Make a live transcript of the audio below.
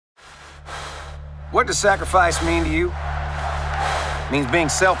What does sacrifice mean to you? It means being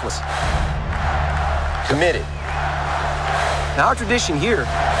selfless. Committed. Now, our tradition here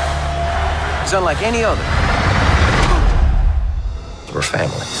is unlike any other. We're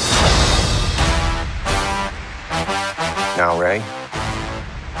family. Now, Ray,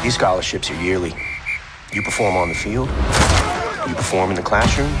 these scholarships are yearly. You perform on the field, you perform in the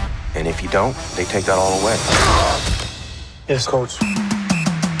classroom, and if you don't, they take that all away. Yes, Coach.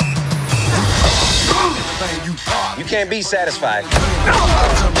 You can't be satisfied.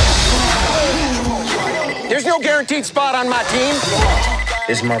 There's no guaranteed spot on my team.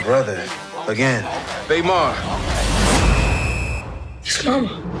 It's my brother, again. Baymar. It's Mama.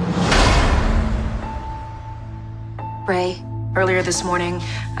 Ray, earlier this morning,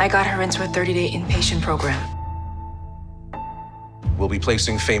 I got her into a 30-day inpatient program. We'll be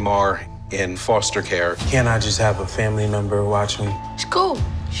placing Faymar in foster care. Can't I just have a family member watch me? It's cool.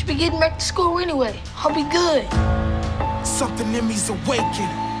 You should be getting back to school anyway. I'll be good. Something in me's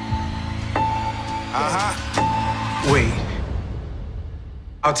awakened. Wait.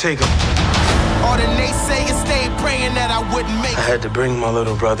 I'll take him. All the naysayers stayed praying that I wouldn't make I it. had to bring my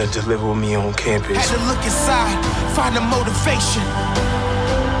little brother to live with me on campus. Had to look inside, find the motivation.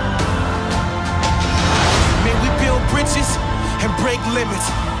 May we build bridges and break limits.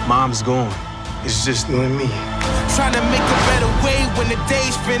 Mom's gone. It's just you and me. Trying to make a better way when the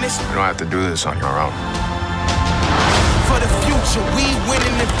day's finished. You don't have to do this on your own. For the future, we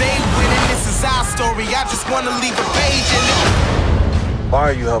winning if they winning. This is our story. I just want to leave a page in it.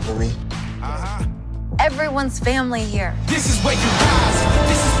 Why are you helping me? Everyone's family here. This is where you rise.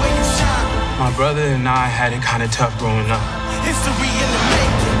 This is where you shine. My brother and I had it kind of tough growing up. History in the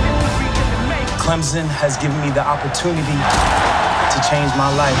making. Clemson has given me the opportunity to change my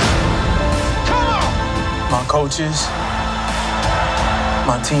life. Come on! My coaches,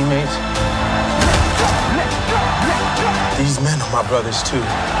 my teammates. These men are my brothers too.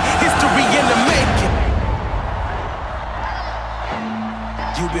 History in the making.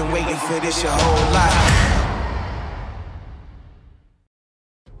 You've been waiting for this your whole life.